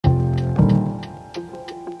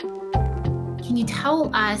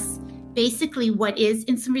tell us basically what is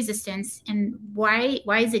insulin resistance and why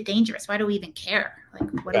is it dangerous? Why do we even care?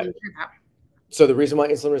 Like, what do we care about? So the reason why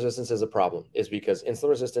insulin resistance is a problem is because insulin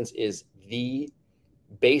resistance is the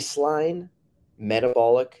baseline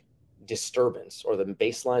metabolic disturbance or the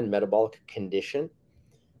baseline metabolic condition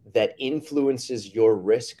that influences your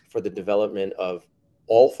risk for the development of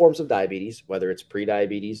all forms of diabetes, whether it's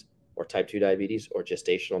pre-diabetes or type 2 diabetes or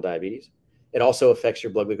gestational diabetes. It also affects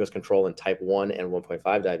your blood glucose control in type 1 and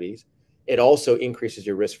 1.5 diabetes. It also increases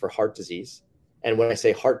your risk for heart disease. And when I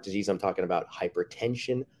say heart disease, I'm talking about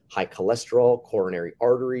hypertension, high cholesterol, coronary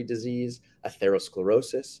artery disease,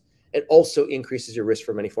 atherosclerosis. It also increases your risk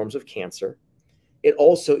for many forms of cancer. It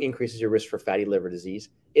also increases your risk for fatty liver disease.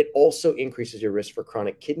 It also increases your risk for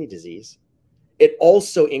chronic kidney disease. It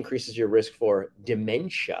also increases your risk for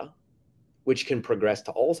dementia, which can progress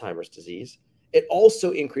to Alzheimer's disease. It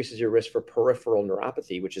also increases your risk for peripheral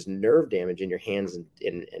neuropathy, which is nerve damage in your hands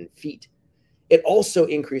and feet. It also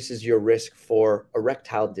increases your risk for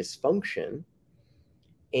erectile dysfunction.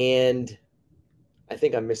 And I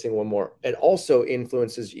think I'm missing one more. It also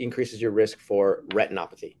increases your risk for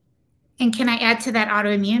retinopathy. And can I add to that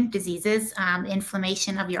autoimmune diseases?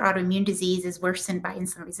 Inflammation of your autoimmune disease is worsened by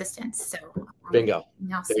insulin resistance. So bingo.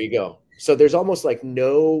 There you go. So there's almost like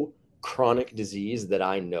no chronic disease that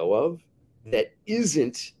I know of that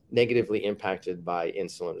isn't negatively impacted by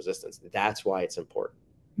insulin resistance. That's why it's important,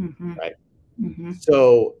 right?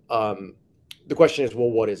 So the question is, well,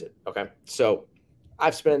 what is it? Okay. So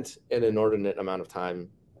I've spent an inordinate amount of time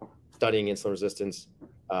studying insulin resistance,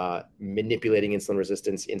 manipulating insulin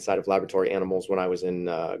resistance inside of laboratory animals when I was in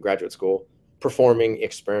graduate school, performing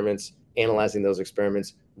experiments, analyzing those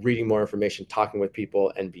experiments, reading more information, talking with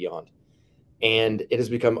people, and beyond. And it has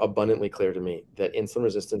become abundantly clear to me that insulin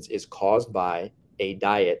resistance is caused by a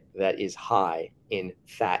diet that is high in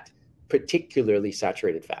fat, particularly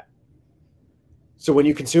saturated fat. So when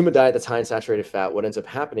you consume a diet that's high in saturated fat, what ends up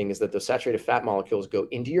happening is that those saturated fat molecules go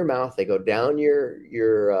into your mouth, they go down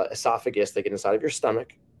your esophagus, they get inside of your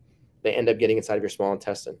stomach, they end up getting inside of your small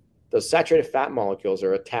intestine. Those saturated fat molecules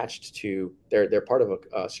are attached to, they're part of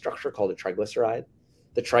a structure called a triglyceride.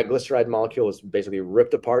 The triglyceride molecule is basically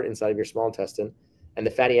ripped apart inside of your small intestine, and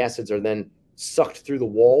the fatty acids are then sucked through the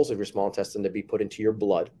walls of your small intestine to be put into your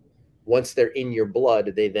blood. Once they're in your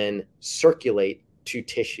blood, they then circulate to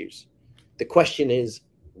tissues. The question is,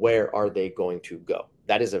 where are they going to go?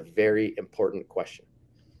 That is a very important question.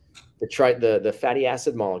 The fatty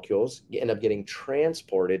acid molecules end up getting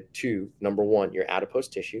transported to, number one, your adipose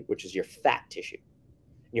tissue, which is your fat tissue.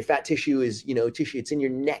 And your fat tissue is, tissue. It's in your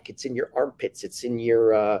neck, it's in your armpits, it's in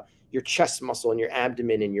your chest muscle, in your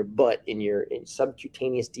abdomen, in your butt, in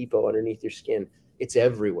subcutaneous depot underneath your skin. It's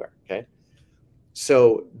everywhere. Okay.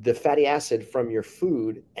 So the fatty acid from your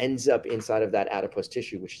food ends up inside of that adipose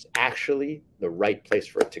tissue, which is actually the right place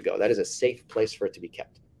for it to go. That is a safe place for it to be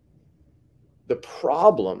kept. The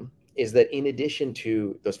problem is that in addition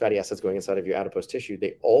to those fatty acids going inside of your adipose tissue,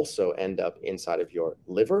 they also end up inside of your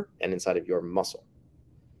liver and inside of your muscle,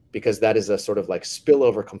 because that is a sort of like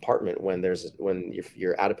spillover compartment when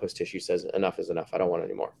your adipose tissue says enough is enough, I don't want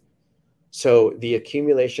any more. So the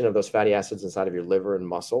accumulation of those fatty acids inside of your liver and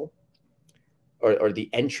muscle, or the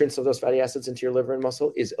entrance of those fatty acids into your liver and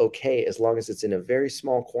muscle, is okay as long as it's in a very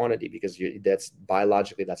small quantity, because that's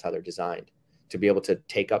biologically, that's how they're designed, to be able to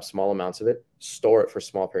take up small amounts of it, store it for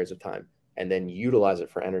small periods of time, and then utilize it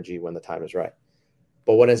for energy when the time is right.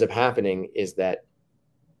 But what ends up happening is that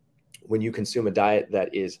when you consume a diet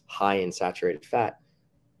that is high in saturated fat,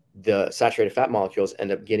 the saturated fat molecules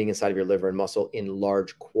end up getting inside of your liver and muscle in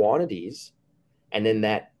large quantities, and then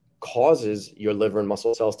that causes your liver and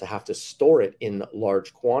muscle cells to have to store it in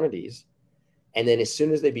large quantities. And then as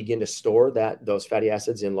soon as they begin to store those fatty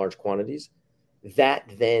acids in large quantities, that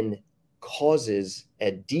then causes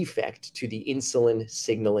a defect to the insulin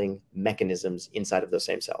signaling mechanisms inside of those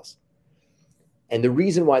same cells. And the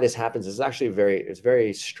reason why this happens is actually it's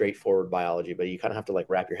very straightforward biology, but you kind of have to like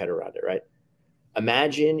wrap your head around it, right?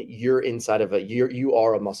 Imagine you're inside of you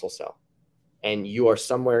are a muscle cell, and you are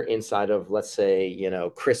somewhere inside of, let's say,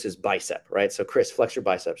 Chris's bicep, right? So Chris, flex your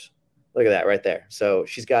biceps. Look at that right there. So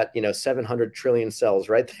she's got, 700 trillion cells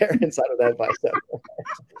right there inside of that bicep.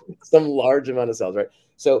 Some large amount of cells, right?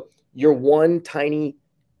 So you're one tiny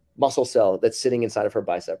muscle cell that's sitting inside of her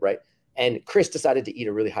bicep, right? And Chris decided to eat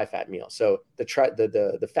a really high fat meal. So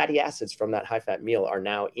the fatty acids from that high fat meal are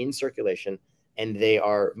now in circulation, and they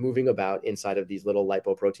are moving about inside of these little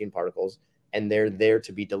lipoprotein particles, and they're there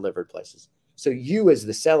to be delivered places. So you, as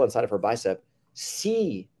the cell inside of her bicep,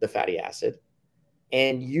 see the fatty acid,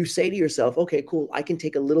 and you say to yourself, okay, cool, I can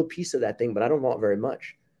take a little piece of that thing, but I don't want very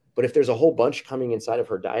much. But if there's a whole bunch coming inside of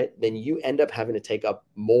her diet, then you end up having to take up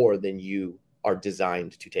more than you are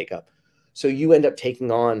designed to take up. So you end up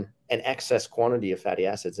taking on an excess quantity of fatty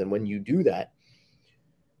acids. And when you do that,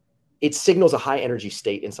 it signals a high energy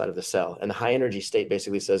state inside of the cell. And the high energy state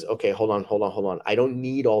basically says, okay, hold on. I don't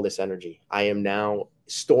need all this energy. I am now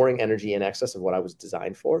storing energy in excess of what I was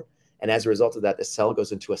designed for. And as a result of that, the cell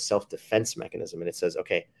goes into a self-defense mechanism. And it says,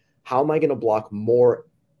 okay, how am I going to block more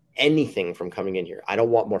anything from coming in here? I don't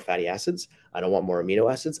want more fatty acids. I don't want more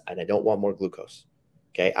amino acids. And I don't want more glucose.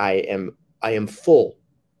 Okay, I am full.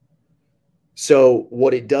 So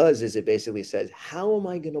what it does is it basically says, how am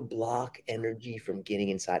I going to block energy from getting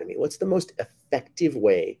inside of me? What's the most effective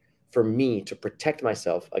way for me to protect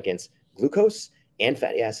myself against glucose and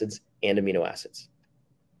fatty acids and amino acids?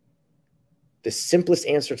 The simplest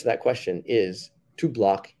answer to that question is to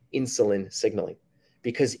block insulin signaling,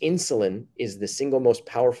 because insulin is the single most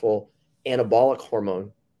powerful anabolic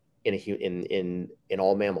hormone in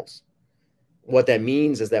all mammals. What that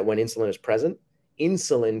means is that when insulin is present,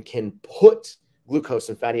 insulin can put glucose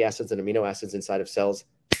and fatty acids and amino acids inside of cells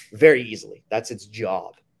very easily. That's its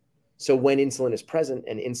job. So when insulin is present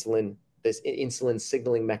and insulin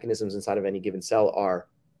signaling mechanisms inside of any given cell are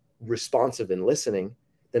responsive and listening,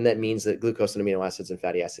 then that means that glucose and amino acids and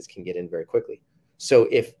fatty acids can get in very quickly. So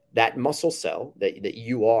if that muscle cell that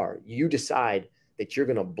you decide that you're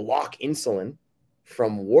going to block insulin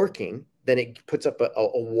from working, then it puts up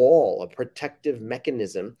a wall, a protective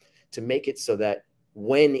mechanism to make it so that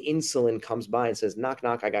when insulin comes by and says, knock,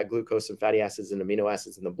 knock, I got glucose and fatty acids and amino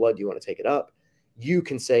acids in the blood, do you want to take it up? You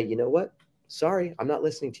can say, you know what? Sorry, I'm not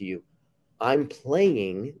listening to you. I'm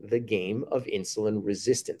playing the game of insulin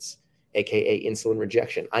resistance, aka insulin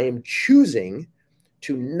rejection. I am choosing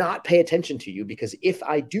to not pay attention to you, because if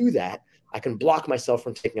I do that, I can block myself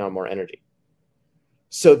from taking on more energy.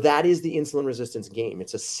 So that is the insulin resistance game.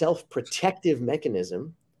 It's a self-protective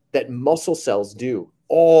mechanism that muscle cells do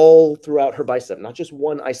all throughout her bicep, not just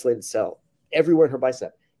one isolated cell, everywhere in her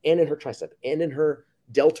bicep and in her tricep and in her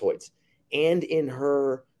deltoids and in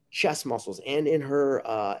her chest muscles and in her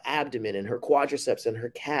abdomen and her quadriceps and her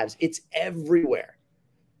calves. It's everywhere.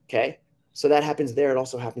 Okay. So that happens there. It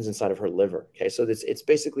also happens inside of her liver. Okay. So it's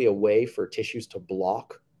basically a way for tissues to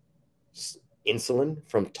block insulin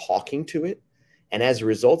from talking to it. And as a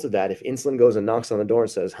result of that, if insulin goes and knocks on the door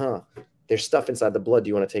and says, there's stuff inside the blood, do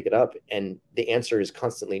you want to take it up? And the answer is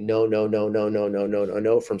constantly no, no, no, no, no, no, no, no,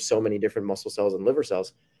 no, from so many different muscle cells and liver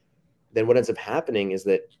cells, then what ends up happening is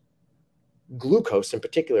that glucose in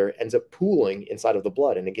particular ends up pooling inside of the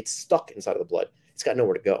blood, and it gets stuck inside of the blood. It's got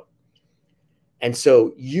nowhere to go. And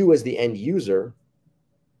so you as the end user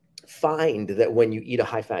find that when you eat a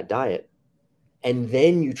high-fat diet, and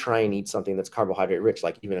then you try and eat something that's carbohydrate rich,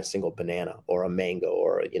 like even a single banana or a mango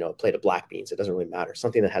or a plate of black beans, it doesn't really matter,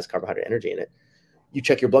 something that has carbohydrate energy in it. You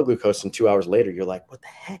check your blood glucose, and 2 hours later, you're like, what the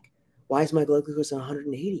heck? Why is my blood glucose at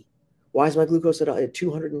 180? Why is my glucose at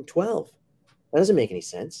 212? That doesn't make any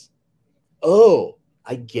sense. Oh,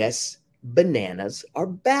 I guess bananas are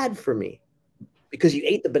bad for me, because you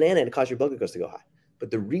ate the banana and it caused your blood glucose to go high. But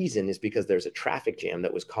the reason is because there's a traffic jam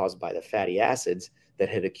that was caused by the fatty acids that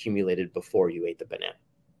had accumulated before you ate the banana.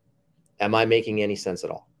 Am I making any sense at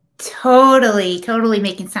all? Totally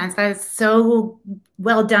making sense. That is so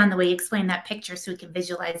well done, the way you explained that picture, so we can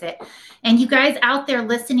visualize it. And you guys out there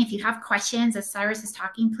listening, if you have questions as Cyrus is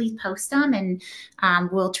talking, please post them, and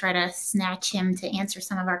we'll try to snatch him to answer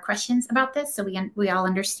some of our questions about this, so we all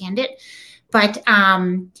understand it. But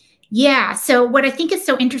yeah, so what I think is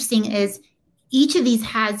so interesting is each of these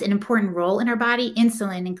has an important role in our body,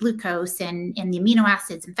 insulin and glucose and the amino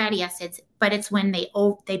acids and fatty acids, but it's when they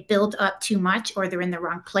build up too much or they're in the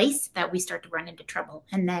wrong place that we start to run into trouble.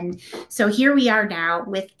 And then, so here we are now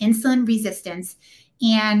with insulin resistance,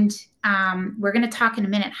 and we're going to talk in a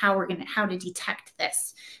minute how to detect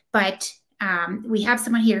this. But we have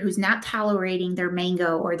someone here who's not tolerating their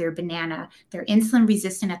mango or their banana. They're insulin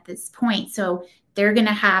resistant at this point. So they're going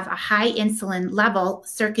to have a high insulin level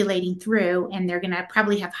circulating through, and they're going to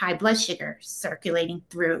probably have high blood sugar circulating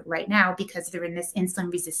through right now because they're in this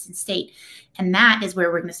insulin resistant state. And that is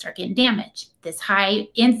where we're going to start getting damage. This high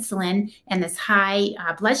insulin and this high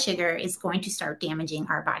blood sugar is going to start damaging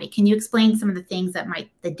our body. Can you explain some of the things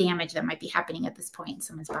the damage that might be happening at this point in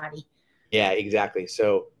someone's body? Yeah, exactly.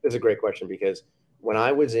 So this is a great question, because when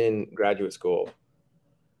I was in graduate school,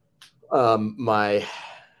 my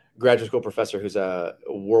graduate school professor, who's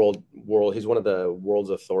he's one of the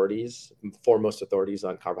world's foremost authorities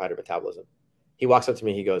on carbohydrate metabolism. He walks up to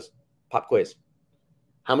me, he goes, "Pop quiz.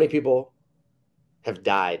 How many people have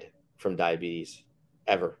died from diabetes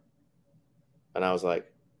ever?" And I was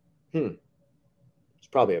like, It's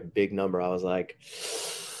probably a big number. I was like,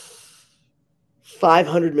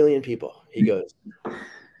 500 million people. He goes,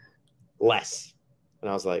 less. And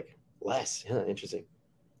I was like, less? Yeah, interesting.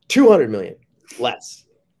 200 million, less.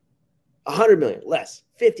 100 million, less.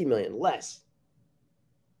 50 million, less.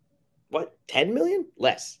 What? 10 million?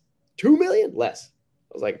 Less. 2 million? Less.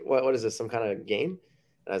 I was like, what is this? Some kind of game?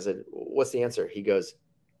 And I said, what's the answer? He goes,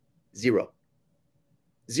 0.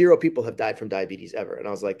 0 people have died from diabetes ever. And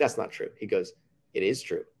I was like, that's not true. He goes, it is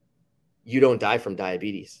true. You don't die from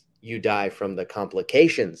diabetes. You die from the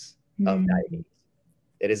complications of diabetes.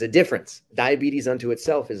 It is a difference. Diabetes unto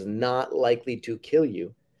itself is not likely to kill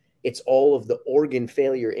you. It's all of the organ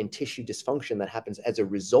failure and tissue dysfunction that happens as a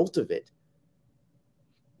result of it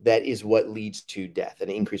that is what leads to death, an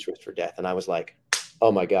increased risk for death. And I was like,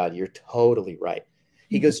 oh my God, you're totally right.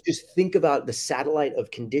 He goes, just think about the satellite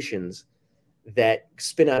of conditions that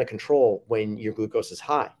spin out of control when your glucose is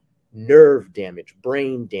high. Nerve damage,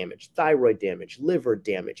 brain damage, thyroid damage, liver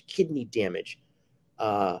damage, kidney damage,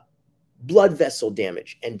 blood vessel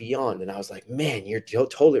damage, and beyond. And I was like, man, you're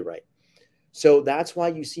totally right. So that's why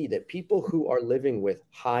you see that people who are living with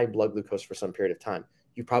high blood glucose for some period of time,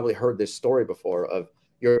 you probably heard this story before of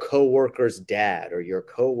your coworker's dad or your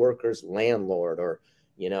coworker's landlord or,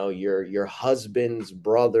 you know, your husband's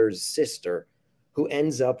brother's sister who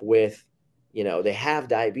ends up with, you know, they have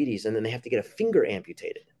diabetes and then they have to get a finger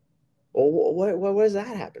amputated. Well, what does that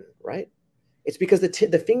happen, right? It's because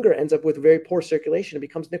the finger ends up with very poor circulation and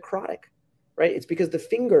becomes necrotic, right? It's because the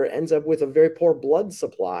finger ends up with a very poor blood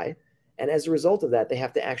supply. And as a result of that, they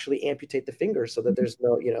have to actually amputate the finger so that there's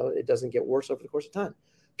no, you know, it doesn't get worse over the course of time.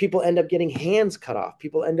 People end up getting hands cut off.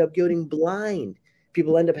 People end up getting blind.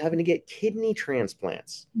 People end up having to get kidney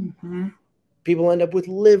transplants. People end up with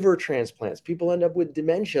liver transplants. People end up with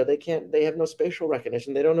dementia. They have no spatial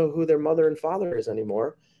recognition. They don't know who their mother and father is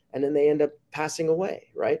anymore. And then they end up passing away,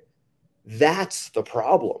 right? That's the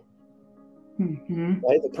problem.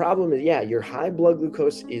 Right? The problem is, yeah, your high blood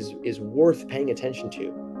glucose is worth paying attention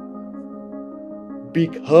to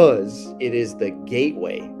because it is the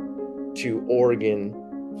gateway to organ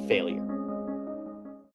failure.